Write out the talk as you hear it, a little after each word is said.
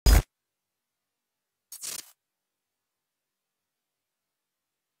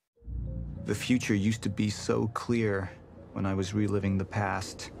The future used to be so clear when I was reliving the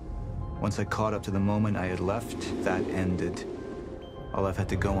past. Once I caught up to the moment I had left, that ended. All I've had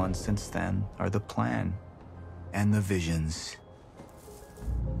to go on since then are the plan and the visions.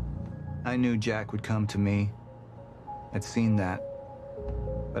 I knew Jack would come to me. I'd seen that,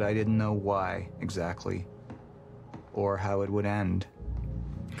 but I didn't know why exactly, or how it would end.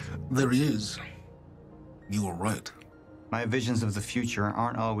 There he is. You were right. My visions of the future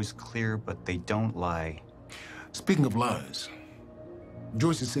aren't always clear, but they don't lie. Speaking of lies,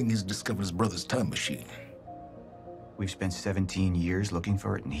 Joyce is saying he's discovered his brother's time machine. We've spent 17 years looking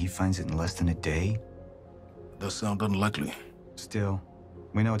for it, and he finds it in less than a day? Does sound unlikely. Still,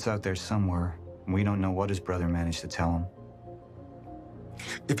 we know it's out there somewhere, and we don't know what his brother managed to tell him.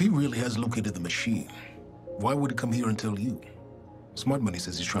 If he really has located the machine, why would he come here and tell you? Smart Money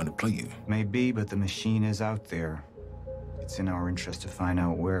says he's trying to play you. Maybe, but the machine is out there. It's in our interest to find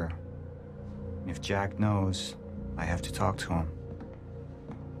out where. And if Jack knows, I have to talk to him.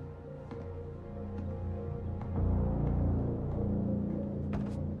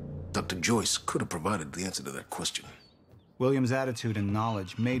 Dr. Joyce could have provided the answer to that question. William's attitude and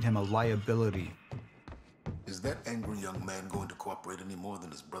knowledge made him a liability. Is that angry young man going to cooperate any more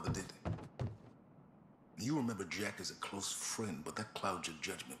than his brother did? You remember Jack as a close friend, but that clouds your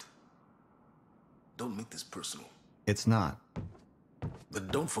judgment. Don't make this personal. It's not. Then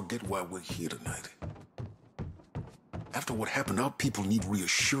don't forget why we're here tonight. After what happened, our people need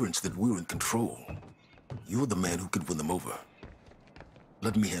reassurance that we're in control. You're the man who could win them over.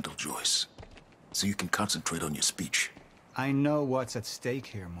 Let me handle Joyce, so you can concentrate on your speech. I know what's at stake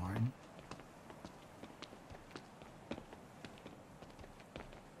here, Martin.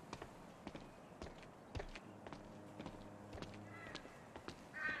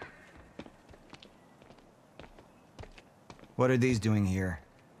 What are these doing here?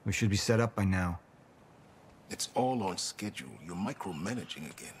 We should be set up by now. It's all on schedule. You're micromanaging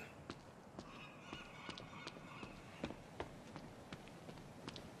again.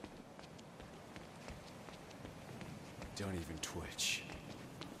 Don't even twitch.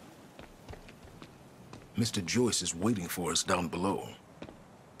 Mr. Joyce is waiting for us down below.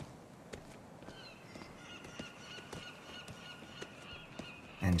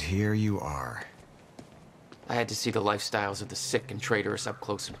 And here you are. I had to see the lifestyles of the sick and traitorous up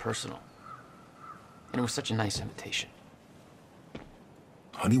close and personal. And it was such a nice invitation.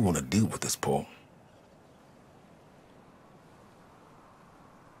 How do you want to deal with this, Paul?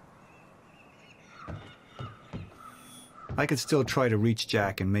 I could still try to reach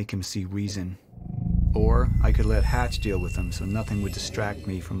Jack and make him see reason. Or I could let Hatch deal with him so nothing would distract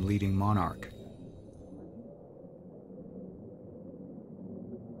me from leading Monarch.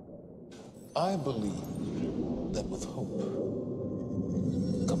 I believe that with hope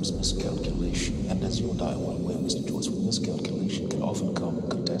comes miscalculation. And as you and I are well aware, Mr. Joyce, with miscalculation can often come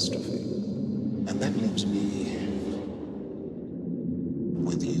catastrophe. And that leaves me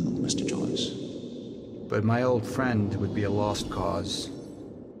with you, Mr. Joyce. But my old friend would be a lost cause.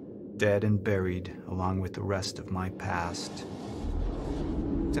 Dead and buried, along with the rest of my past.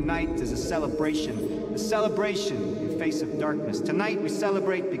 Tonight is a celebration in face of darkness. Tonight we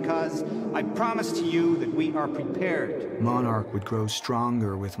celebrate because I promise to you that we are prepared. Monarch would grow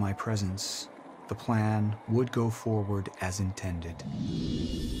stronger with my presence. The plan would go forward as intended.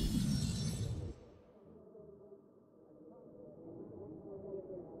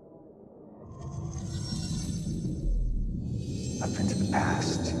 I've been to the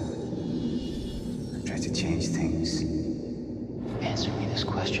past. I've tried to change things. Answer me this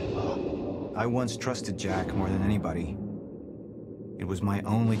question, Will. I once trusted Jack more than anybody. It was my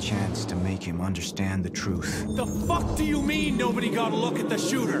only chance to make him understand the truth. The fuck do you mean nobody got a look at the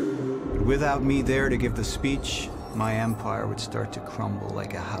shooter? But without me there to give the speech, my empire would start to crumble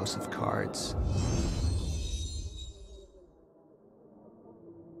like a house of cards.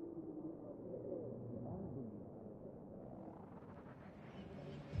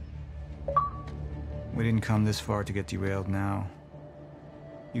 We didn't come this far to get derailed now.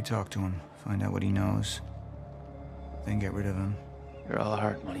 You talk to him, find out what he knows, then get rid of him. You're all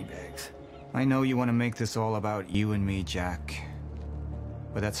heart moneybags. I know you want to make this all about you and me, Jack.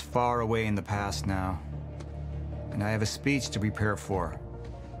 But that's far away in the past now. And I have a speech to prepare for.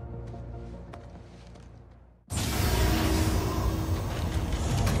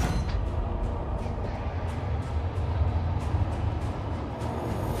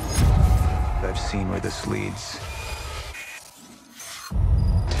 I've seen where this leads.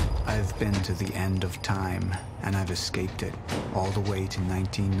 I've been to the end of time, and I've escaped it, all the way to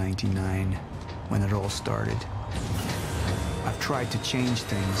 1999, when it all started. I've tried to change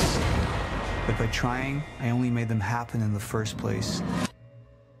things, But by trying, I only made them happen in the first place.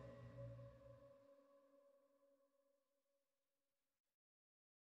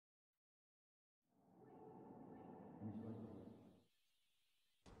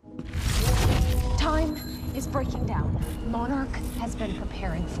 Time is breaking down. Monarch has been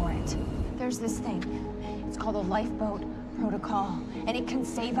preparing for it. There's this thing. It's called a lifeboat protocol, and it can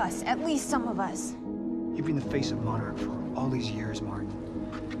save us, at least some of us. You've been the face of Monarch for all these years, Martin.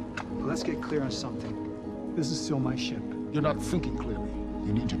 But let's get clear on something. This is still my ship. You're not thinking clearly.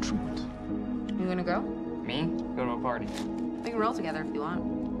 You need your treatment. You gonna go? Me? Go to a party. We can roll together if you want.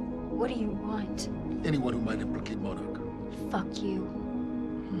 What do you want? Anyone who might implicate Monarch. Fuck you.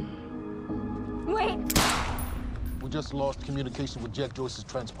 Wait! We just lost communication with Jack Joyce's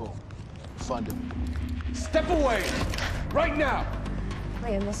transport. Find him. Step away! Right now!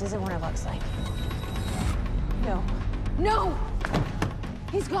 Liam, this isn't what it looks like. No. No!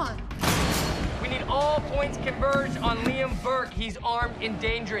 He's gone. We need all points converged on Liam Burke. He's armed and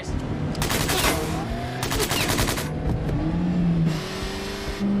dangerous.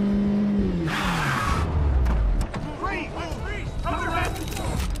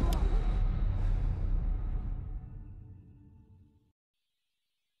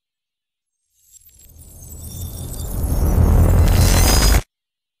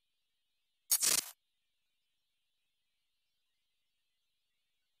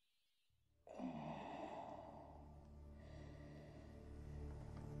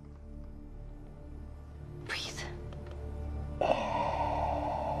 Breathe.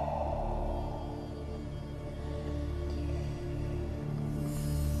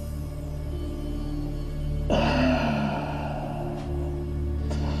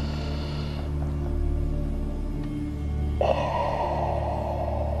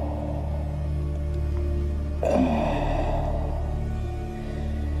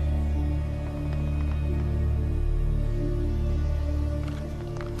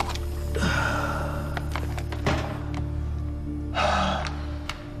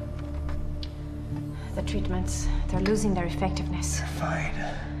 The treatments, they're losing their effectiveness. Fine.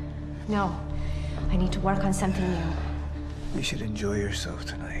 No, I need to work on something new. You should enjoy yourself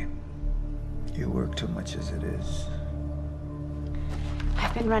tonight. You work too much as it is.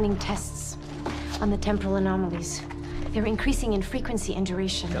 I've been running tests on the temporal anomalies. They're increasing in frequency and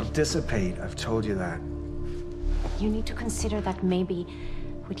duration. They'll dissipate, I've told you that. You need to consider that maybe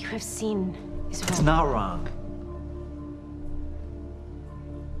what you have seen is wrong. It's not wrong.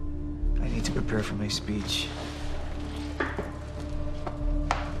 I need to prepare for my speech.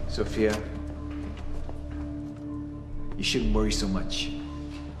 Sophia, you shouldn't worry so much.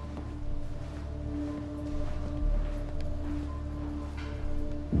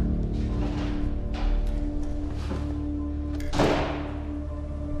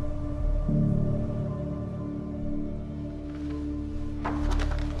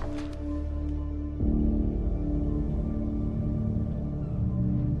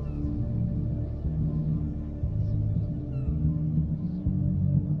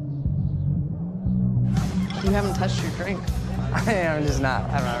 You haven't touched your drink. I'm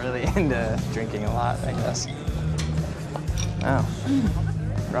not really into drinking a lot, I guess. Oh.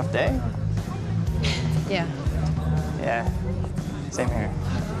 Rough day? Yeah. Yeah. Same here.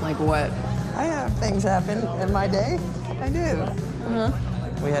 Like what? I have things happen in my day. I do. Uh-huh.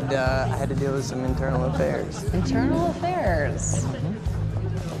 I had to deal with some internal affairs. Internal affairs.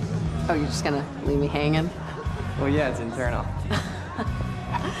 Oh, you're just gonna leave me hanging? Well, yeah, it's internal.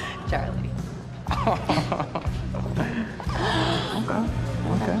 Charlie.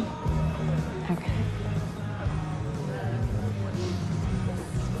 Okay. Okay.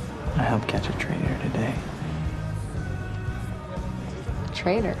 I helped catch a traitor today.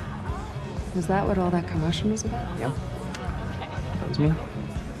 Traitor. Is that what all that commotion was about? Yep. That was me.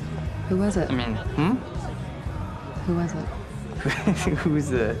 Who was it? I mean, Who was it?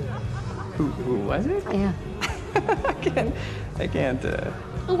 Who was it? Yeah. I can't,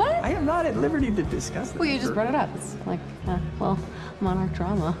 What? I am not at liberty to discuss this. Well, you just brought it up. It's like, Monarch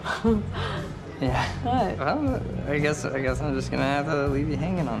drama. Yeah. What? Well, I guess I'm just gonna have to leave you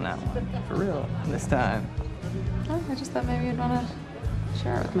hanging on that one. For real, this time. Oh, I just thought maybe you'd want to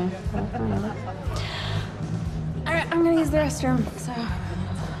share it with me. But I don't know. All right, I'm gonna use the restroom, so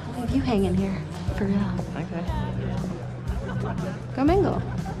I'll leave you hanging here. For real. Okay. Go mingle.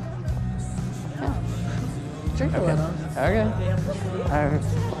 Yeah. Drink a little. Okay. All right.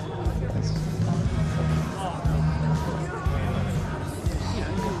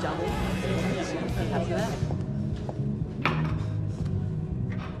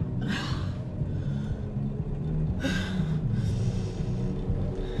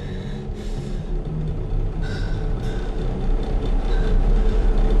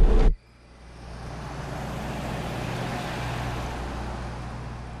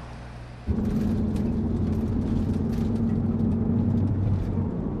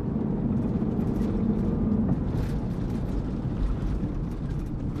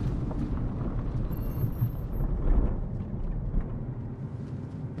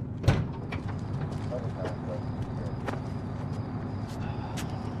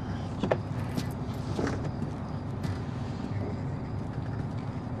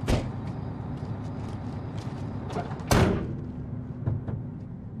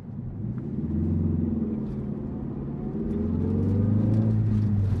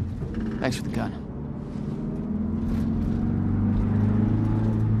 Thanks for the gun.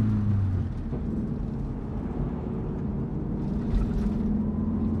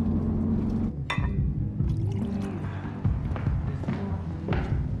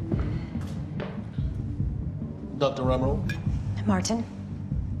 Dr. Ramro? Martin,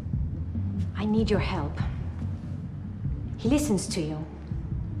 I need your help. He listens to you.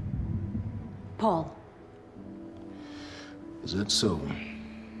 Paul. Is that so?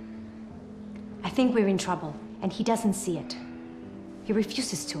 I think we're in trouble, and he doesn't see it. He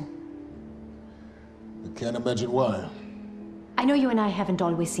refuses to. I can't imagine why. I know you and I haven't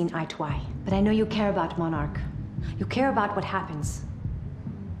always seen eye to eye, but I know you care about Monarch. You care about what happens.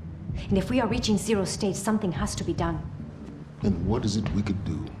 And if we are reaching zero stage, something has to be done. And what is it we could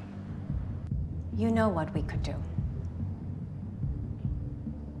do? You know what we could do.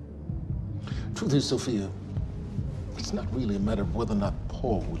 Truth is, Sophia, it's not really a matter of whether or not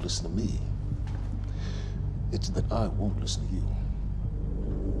Paul will listen to me. It's that I won't listen to you.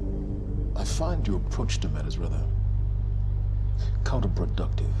 I find your approach to matters rather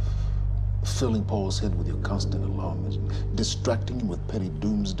counterproductive. Filling Paul's head with your constant alarmism, distracting him with petty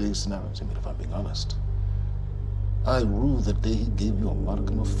doomsday scenarios. I mean, if I'm being honest, I rue the day he gave you a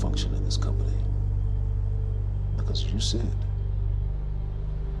modicum of function in this company. Because you said,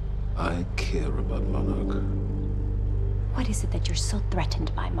 I care about Monarch. What is it that you're so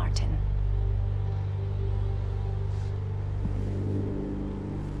threatened by, Martin?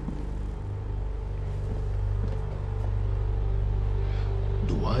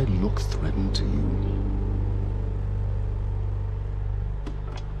 Do I look threatened to you?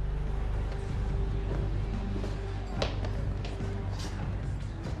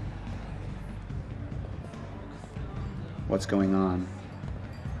 What's going on?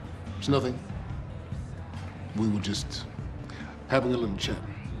 It's nothing. We were just having a little chat.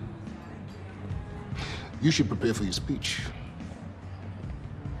 You should prepare for your speech.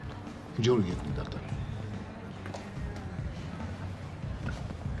 Enjoy the evening, Doctor.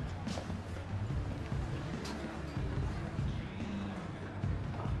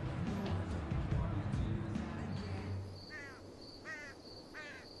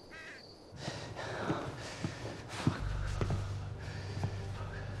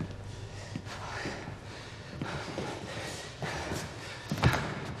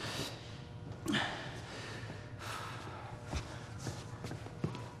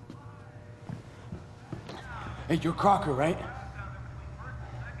 Hey, you're Crocker, right?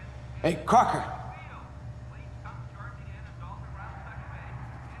 Hey, Crocker!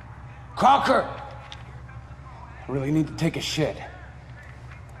 Crocker! I really need to take a shit.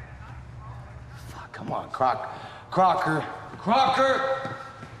 Fuck, come on, Crocker. Crocker! Crocker!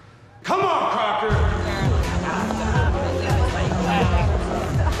 Come on, Crocker!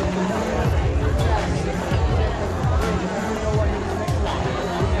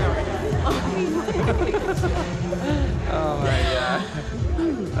 Oh my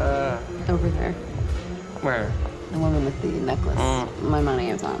god. Over there. Where? The woman with the necklace. My money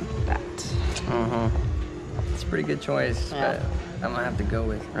is on that. It's a pretty good choice, Yeah. but I'm gonna have to go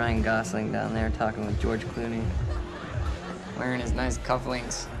with Ryan Gosling down there talking with George Clooney. Wearing his nice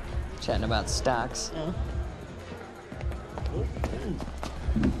cufflinks, chatting about stocks.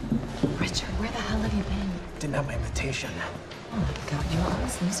 Richard, where the hell have you been? Didn't have my invitation. Oh my God, you're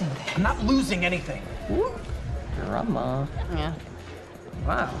always losing things. I'm not losing anything. Drama. Yeah.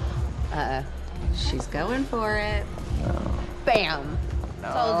 Wow. She's going for it. Bam.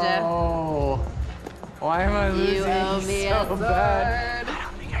 Told ya. Oh. Why am I losing You owe me a so sword. bad? I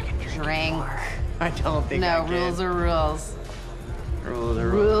don't think I can drink Drink. anymore. I don't think I No, can. rules are rules. Rules are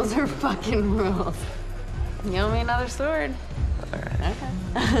rules. Rules are fucking rules. You owe me another sword. Alright.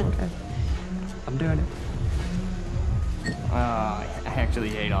 Okay. I'm doing it. Oh, I actually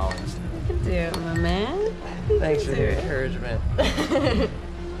hate olives. You can do it, my man. Thanks for the encouragement.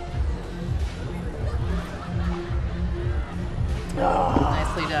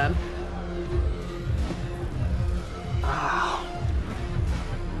 Nicely done.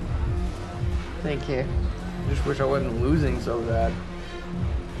 Thank you. Just wish I wasn't losing so bad.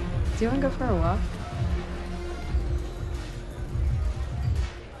 Do you want to go for a walk?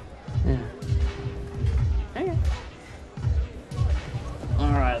 Yeah. Okay.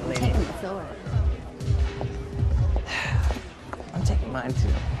 All right, lady. Taking the sword. I'm taking mine too.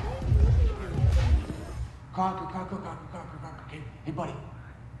 Crocker. Hey, buddy.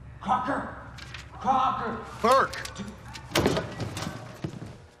 Crocker! Burke!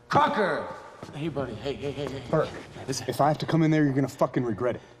 Crocker! Hey, buddy. Hey. Burke, Listen, if I have to come in there, you're gonna fucking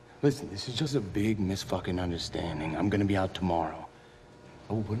regret it. listen, this is just a big misfucking-understanding. I'm gonna be out tomorrow.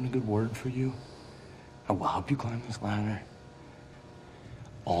 Oh, put in a good word for you. I will help you climb this ladder.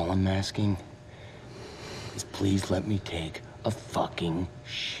 All I'm asking is please let me take a fucking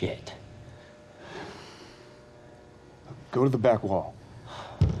shit. Go to the back wall.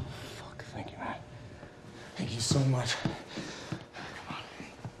 Fuck, thank you, man. Thank you so much.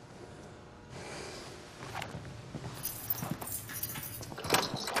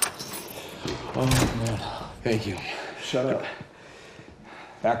 Oh, man. Thank you. Shut up.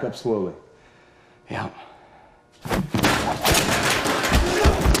 Back up slowly. Yeah.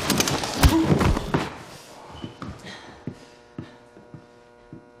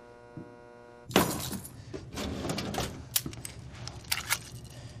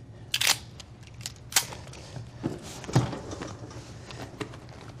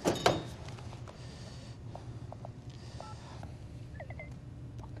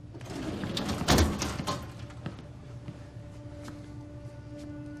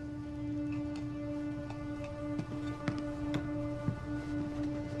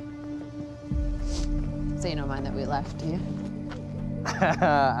 So you don't mind that we left, do you?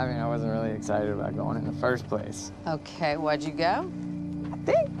 I mean, I wasn't really excited about going in the first place. Okay, why'd you go? I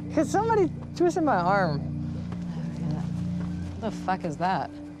think because somebody twisted my arm. What the fuck is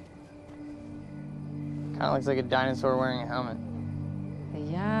that? Kind of looks like a dinosaur wearing a helmet.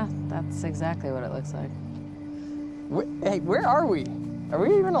 Yeah, that's exactly what it looks like. Hey, where are we? Are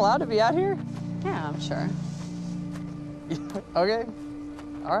we even allowed to be out here? Yeah, I'm sure. Okay.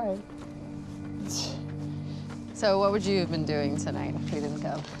 All right. So what would you have been doing tonight if we didn't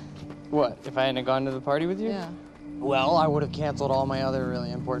go? What, if I hadn't gone to the party with you? Yeah. Well, I would have canceled all my other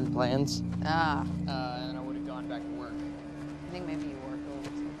really important plans. Ah, And I would have gone back to work. I think maybe you work a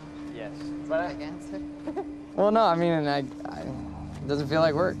little too much. Yes. But big answer. Well, no, I mean, it doesn't feel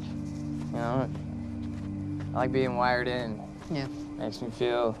like work. You know, I like being wired in. Yeah. Makes me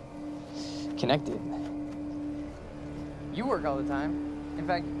feel connected. You work all the time. In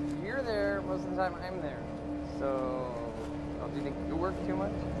fact, you're there most of the time I'm there. So, do you think you work too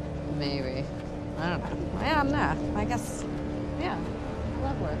much? Maybe. I don't know. Yeah, I'm not. I guess, yeah. I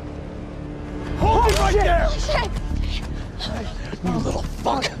love work. Hold it right there! Shit! You little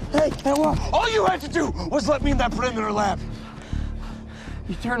fuck! Hey, what? All you had to do was let me in that perimeter lab.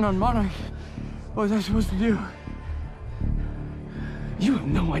 You turned on Monarch. What was I supposed to do? You have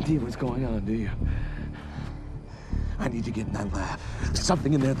no idea what's going on, do you? I need to get in that lab. There's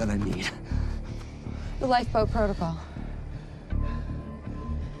something in there that I need. The lifeboat protocol.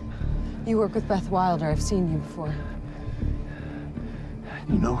 You work with Beth Wilder. I've seen you before.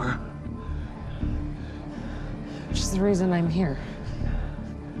 You know her? Which is the reason I'm here.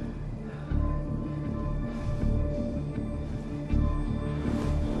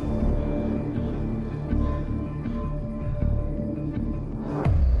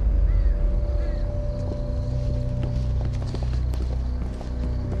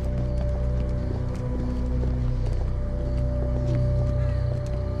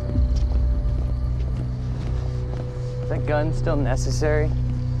 Is that gun still necessary?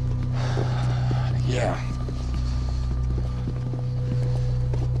 Yeah.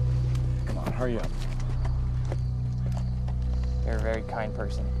 Come on, hurry up. You're a very kind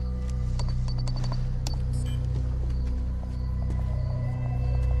person.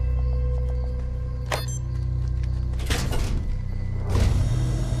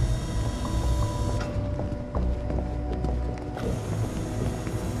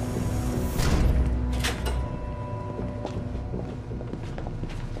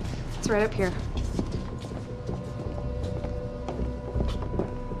 It's right up here.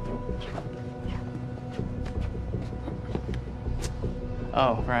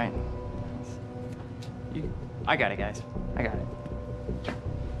 Oh, right. I got it, guys. I got it.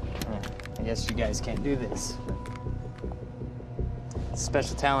 Yeah, I guess you guys can't do this. It's a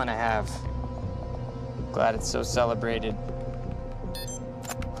special talent I have. Glad it's so celebrated.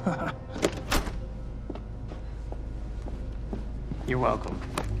 You're welcome.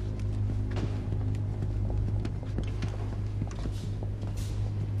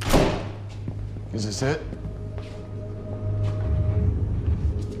 Is this it?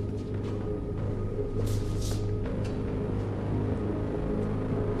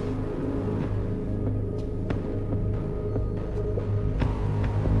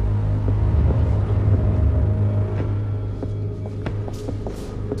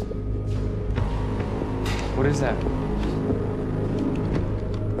 What is that?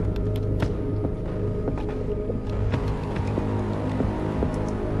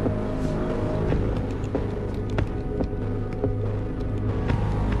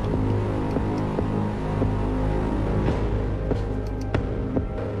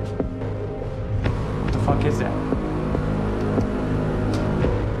 What the fuck is that?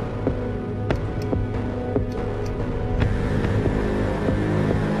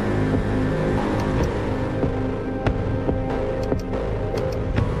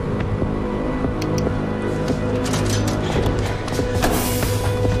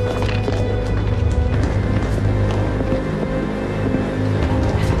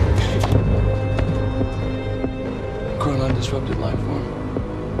 Disrupted life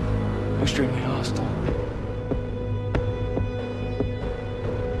form. Extremely hostile.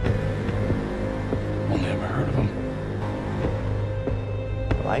 Only ever heard of him.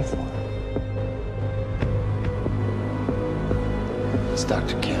 Life form. It's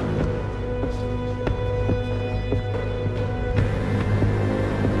Dr. Kim.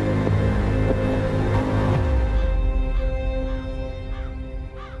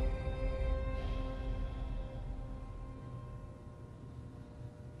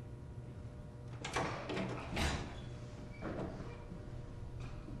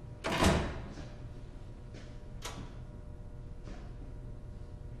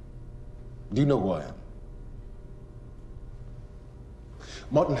 Do you know who I am?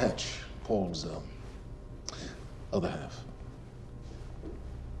 Martin Hatch, Paul's other half.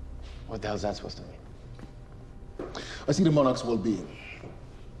 What the hell's that supposed to mean? I see the monarch's well-being.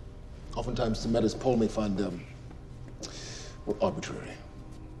 Oftentimes, some matters Paul may find, well, arbitrary.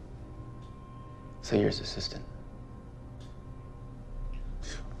 So you're his assistant?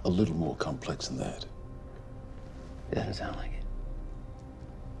 A little more complex than that. It doesn't sound like it.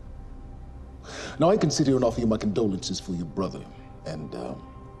 Now, I can sit here and offer you my condolences for your brother, and,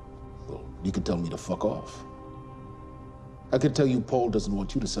 well, you can tell me to fuck off. I could tell you Paul doesn't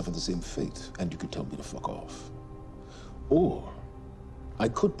want you to suffer the same fate, and you could tell me to fuck off. Or, I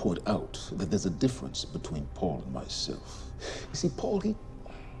could point out that there's a difference between Paul and myself. You see, Paul, he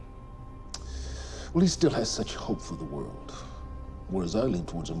still has such hope for the world, whereas I lean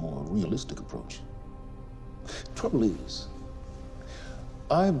towards a more realistic approach. Trouble is,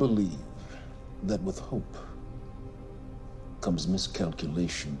 I believe that with hope comes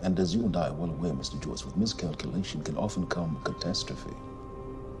miscalculation, and as you and I are well aware, Mr. Joyce, with miscalculation can often come catastrophe.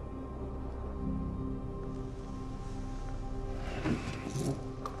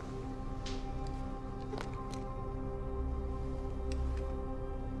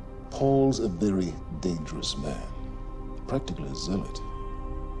 Paul's a very dangerous man, practically a zealot,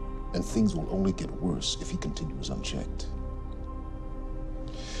 and things will only get worse if he continues unchecked.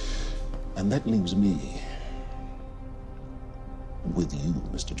 And that leaves me with you,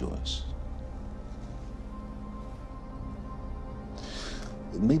 Mr. Joyce.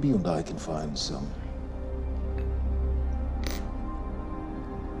 Maybe you and I can find some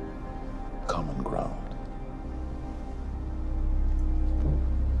common ground.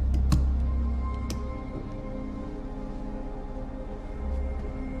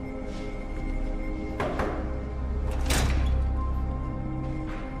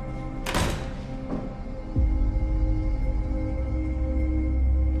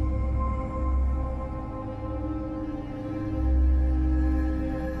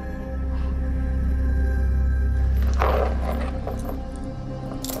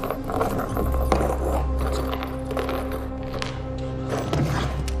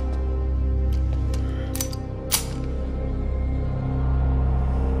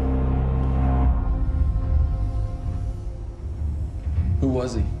 Who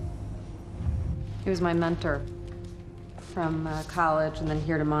was he? He was my mentor from college and then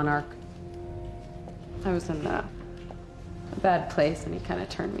here to Monarch. I was in a bad place and he kind of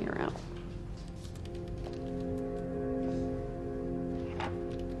turned me around.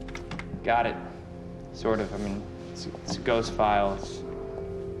 Got it. Sort of. I mean, it's a ghost file. It's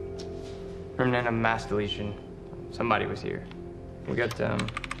remnant of mass deletion. Somebody was here. We got,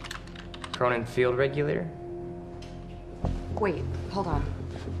 Cronin Field Regulator. Wait, hold on.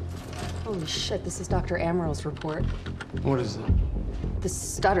 Holy shit, this is Dr. Amaril's report. What is it? The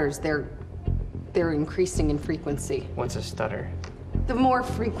stutters, they're increasing in frequency. What's a stutter? The more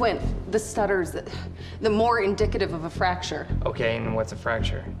frequent the stutters, the more indicative of a fracture. Okay, and what's a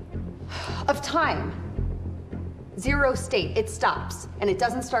fracture? Of time. Zero state, it stops, and it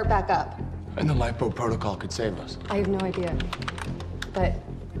doesn't start back up. And the lipo protocol could save us. I have no idea. But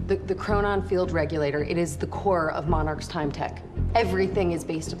the Cronin Field Regulator, it is the core of Monarch's time tech. Everything is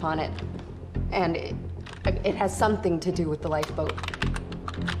based upon it. And It has something to do with the lifeboat.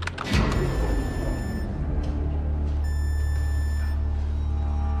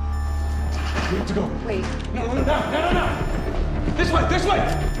 We have to go. Wait. No. This way.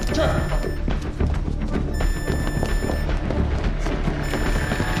 Sure.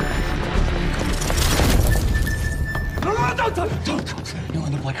 No, don't. You'll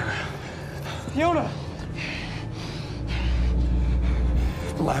end up like her. Fiona!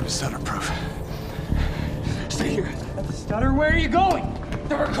 The lab is stunner-proof. Stay here. Stutter, where are you going?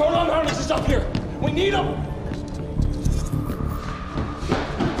 There are codon harnesses up here. We need them.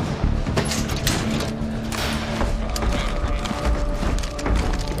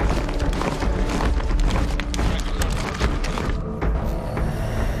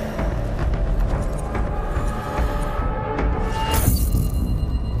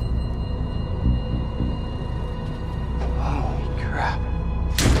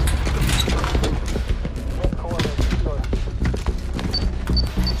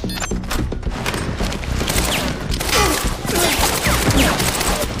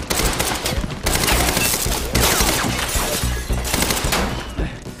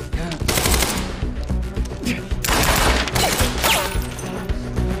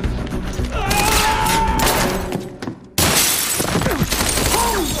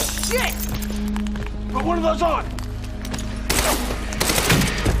 Put one of those on!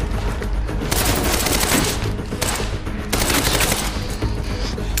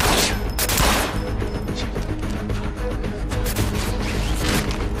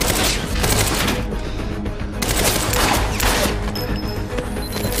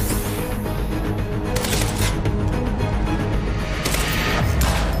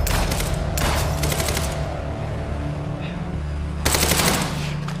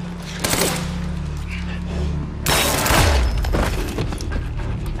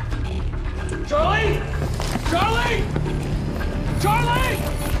 Charlie!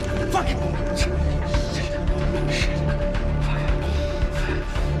 Fuck!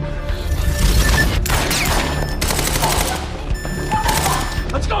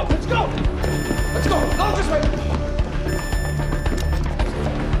 Let's go! Let's go! Let's go! No, just wait!